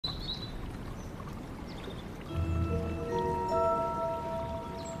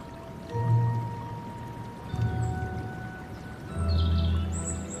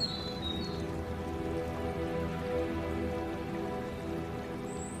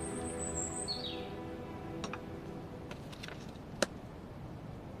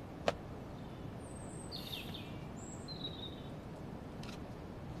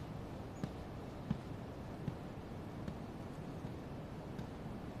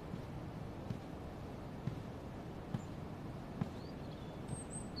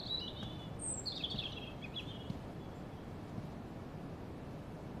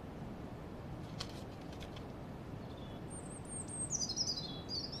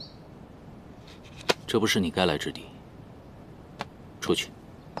这不是你该来之地。出去。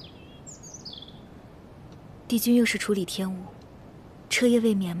帝君又是处理天物，彻夜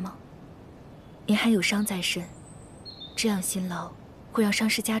未眠吗？您还有伤在身，这样辛劳会让伤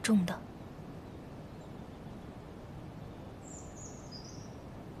势加重的。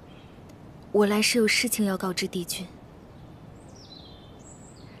我来是有事情要告知帝君。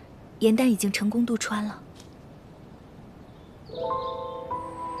颜淡已经成功渡川了。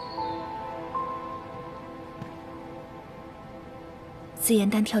自颜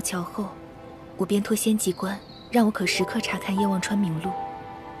淡跳桥后，我便托仙籍官让我可时刻查看叶望川名录。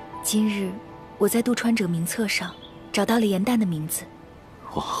今日我在渡川者名册上找到了颜淡的名字。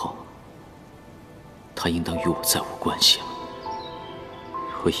王后，他应当与我再无关系了。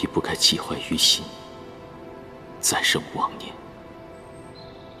我亦不该记怀于心，再生妄念。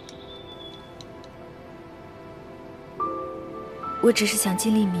我只是想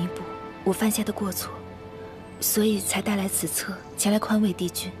尽力弥补我犯下的过错，所以才带来此册前来宽慰帝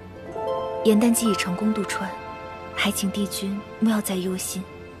君。颜淡既已成功渡川，还请帝君莫要再忧心，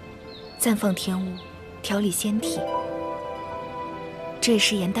暂放天物，调理仙体，这也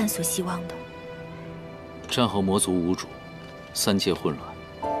是颜淡所希望的。战后魔族无主，三界混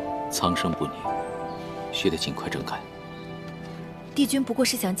乱，苍生不宁，须得尽快整改。帝君不过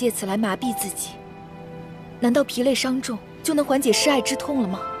是想借此来麻痹自己，难道疲累伤重就能缓解失爱之痛了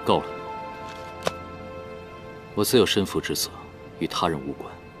吗？够了，我自有身负之责，与他人无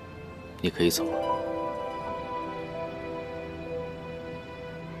关。你可以走了。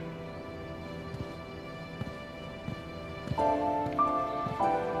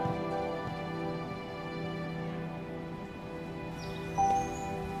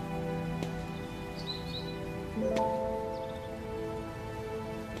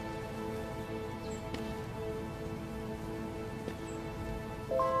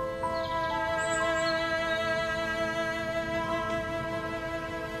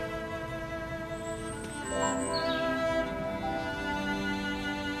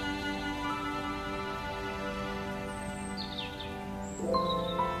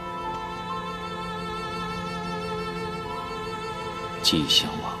既已相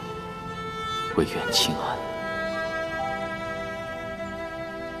忘，唯愿清安。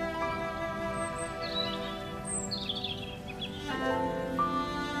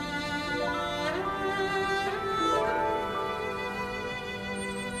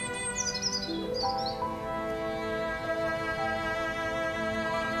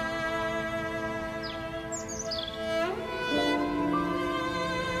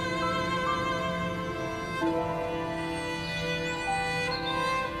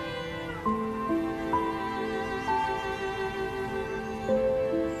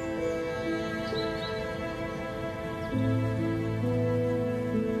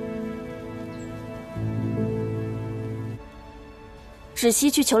芷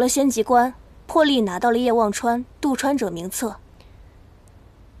溪去求了仙籍官，破例拿到了叶望川渡川者名册。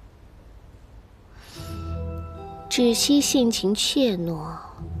芷溪性情怯懦，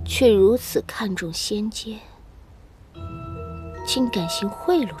却如此看重仙阶，竟敢行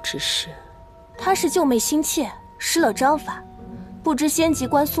贿赂之事。她是救妹心切，失了章法，不知仙籍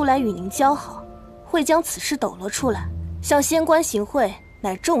官素来与您交好，会将此事抖落出来，向仙官行贿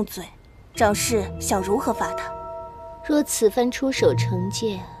乃重罪。长氏想如何罚他？若此番出手惩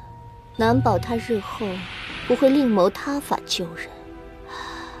戒，难保他日后不会另谋他法救人。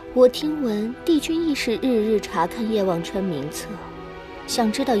我听闻帝君亦是日日查看叶望川名册，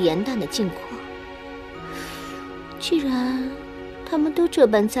想知道颜淡的近况。既然他们都这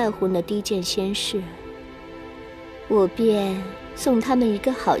般在乎那低贱仙士，我便送他们一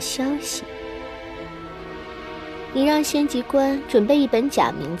个好消息。你让仙籍官准备一本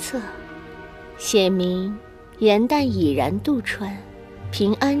假名册，写明颜淡已然渡川，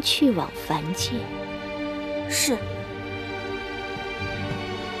平安去往凡界。是。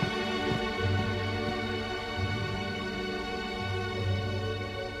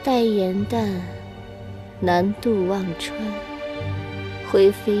待颜淡南渡忘川，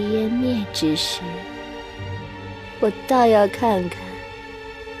灰飞烟灭之时，我倒要看看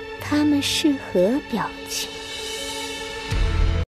他们是何表情。